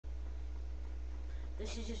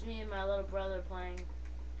This is just me and my little brother playing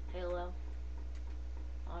Halo.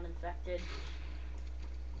 Uninfected.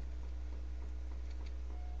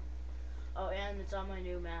 Oh, and it's on my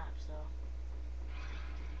new map, so.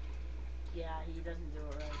 Yeah, he doesn't do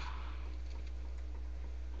it right.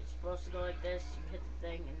 It's supposed to go like this, you hit the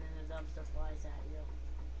thing, and then the dumpster flies at you.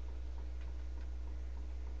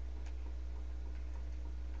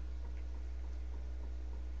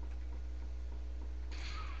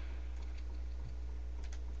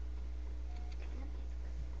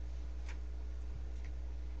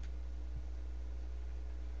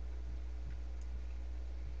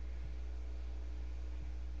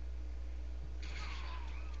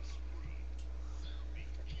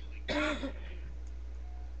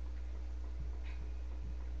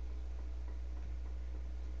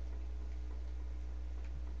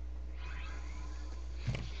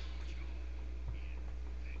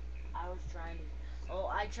 I was trying to. Oh,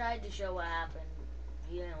 I tried to show what happened.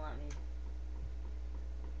 He didn't let me.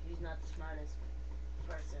 He's not the smartest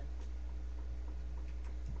person.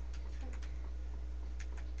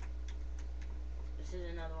 This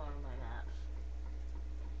is another one of my maps.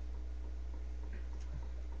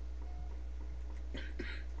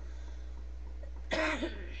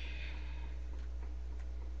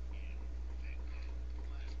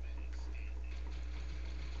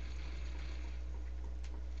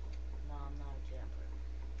 No, I'm not a camper.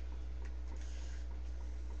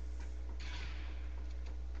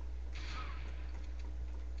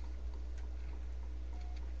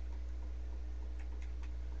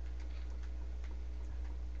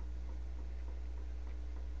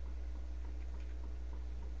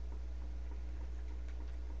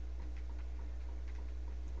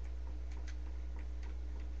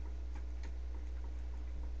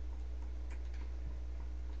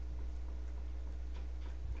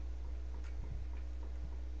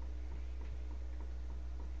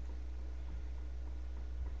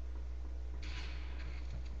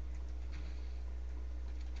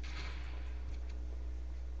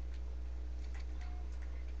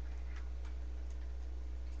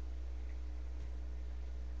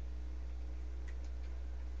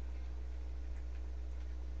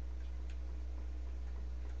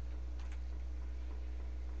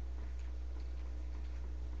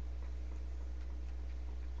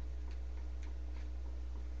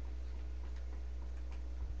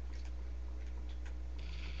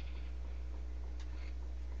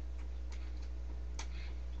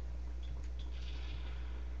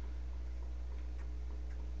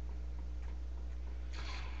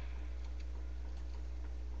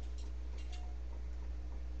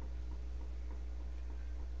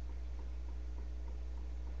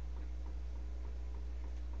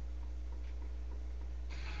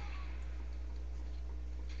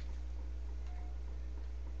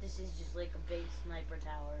 This is just like a big sniper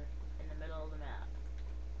tower in the middle of the map.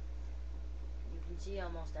 You can see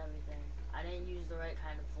almost everything. I didn't use the right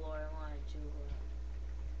kind of floor I wanted to, but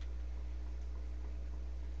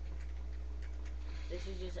this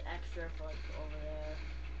is just extra for like over there.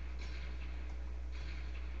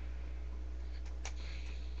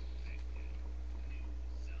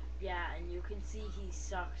 Yeah, and you can see he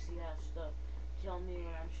sucks. He has to tell me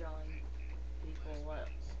when I'm showing people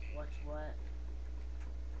what's what.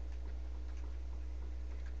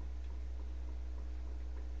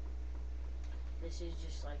 This is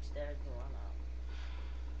just like stairs going up.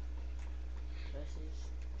 This is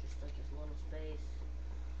just like his little space.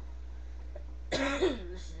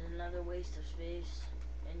 This is another waste of space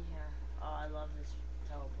in here. Oh, I love this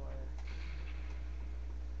teleporter.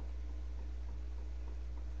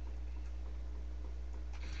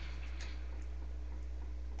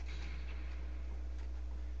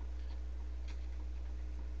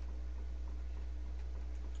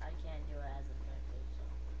 I can't do it as effective, so.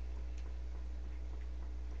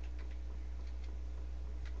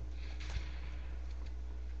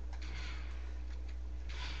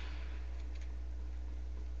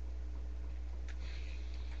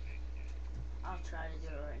 I'll try to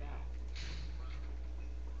do it right now.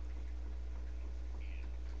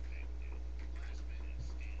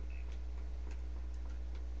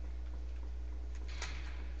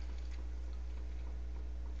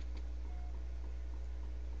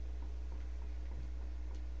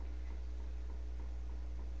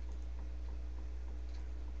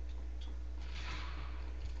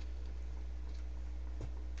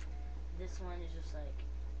 This one is just like,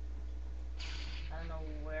 I don't know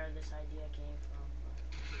where this idea came from, but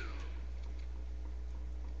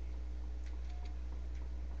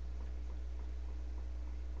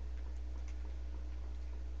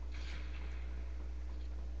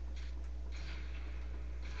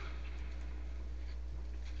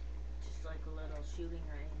shooting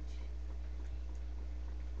range.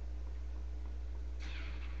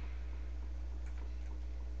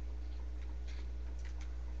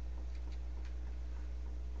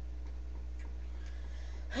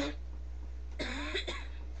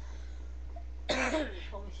 Let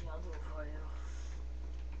me see, I'll do it for you.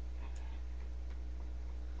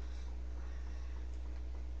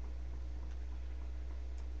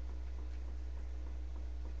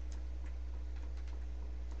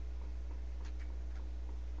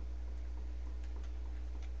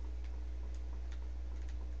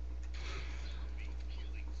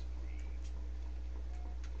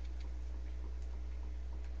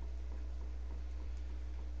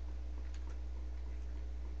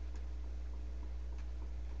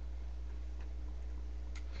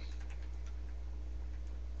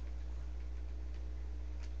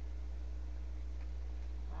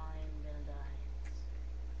 I'm gonna die.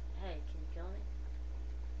 Hey, can you kill me?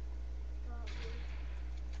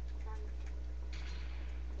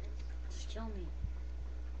 Just kill me.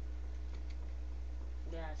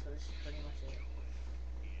 Yeah, so this is pretty much it.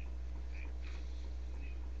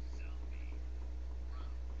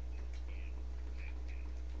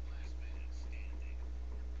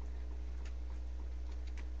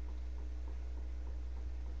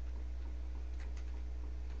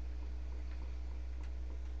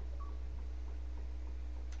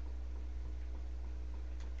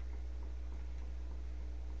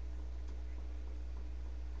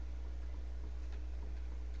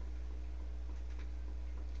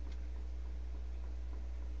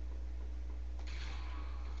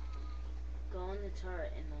 Go on the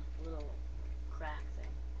turret in the little crack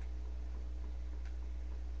thing.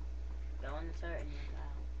 Go on the turret in your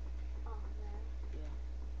pal. Oh, there. Yeah.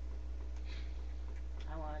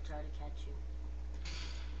 I want to try to catch you.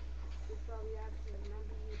 You probably are because I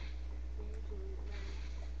remember you making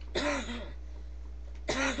them.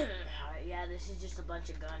 Alright, yeah, this is just a bunch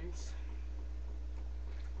of guns.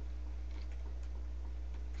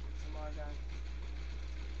 Some more guns.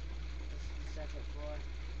 This is the second floor.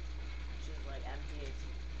 Which is like empty. It's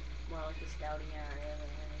more like a scouting area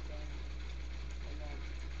than anything. And then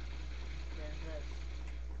there's this.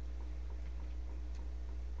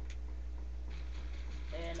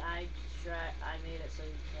 And I made it so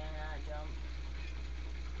you cannot jump.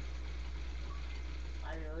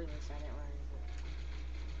 I really wish I didn't run into it.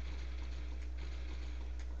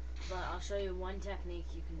 But I'll show you one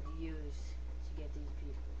technique you can use to get these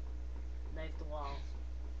people. Knife the walls.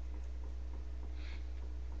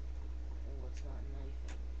 Oh, it's not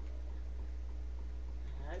knifing.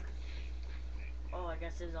 The heck? Oh, I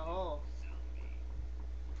guess there's a hole.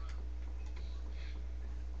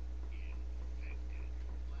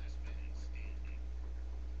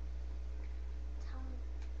 Tell me.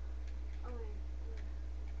 Oh, wait.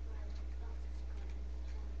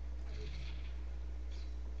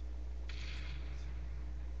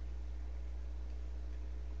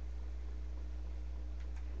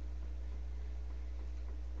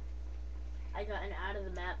 I got an out of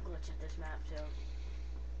the map glitch at this map too.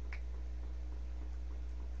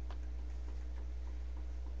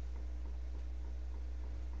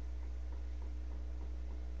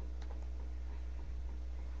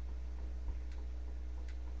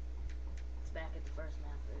 It's back at the first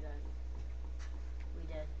map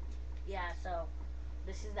we did. Yeah, so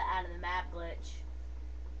this is the out of the map glitch.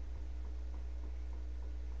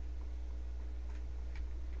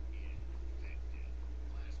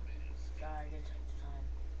 Sorry, I didn't take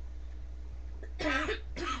the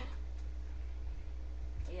time.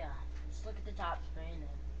 Yeah, just look at the top screen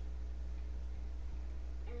then.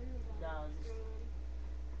 No,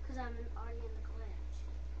 Because I'm already in the glitch.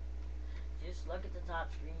 Just look at the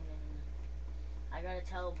top screen and I got a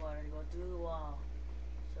teleporter to go through the wall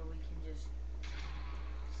so we can just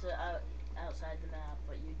sit outside the map,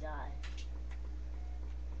 but you die.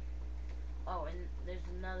 Oh, and there's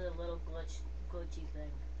another little glitchy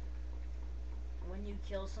thing. When you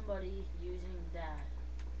kill somebody using that,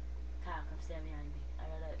 Kyle, come stand behind me. I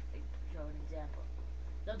gotta show an example.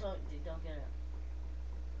 No, don't get it.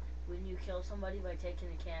 When you kill somebody by taking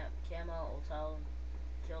the camo, it'll tell them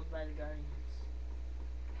killed by the Guardians.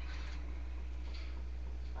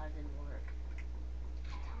 That didn't work.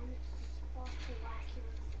 Tell me it's supposed to whack you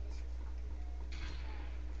in the face with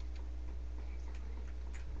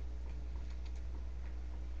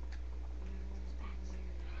fucking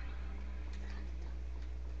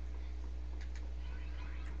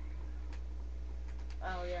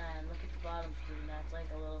Oh yeah, and look at the bottom screen. That's like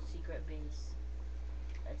a little secret base.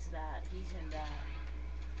 It's that. He's in that.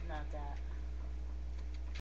 Not that.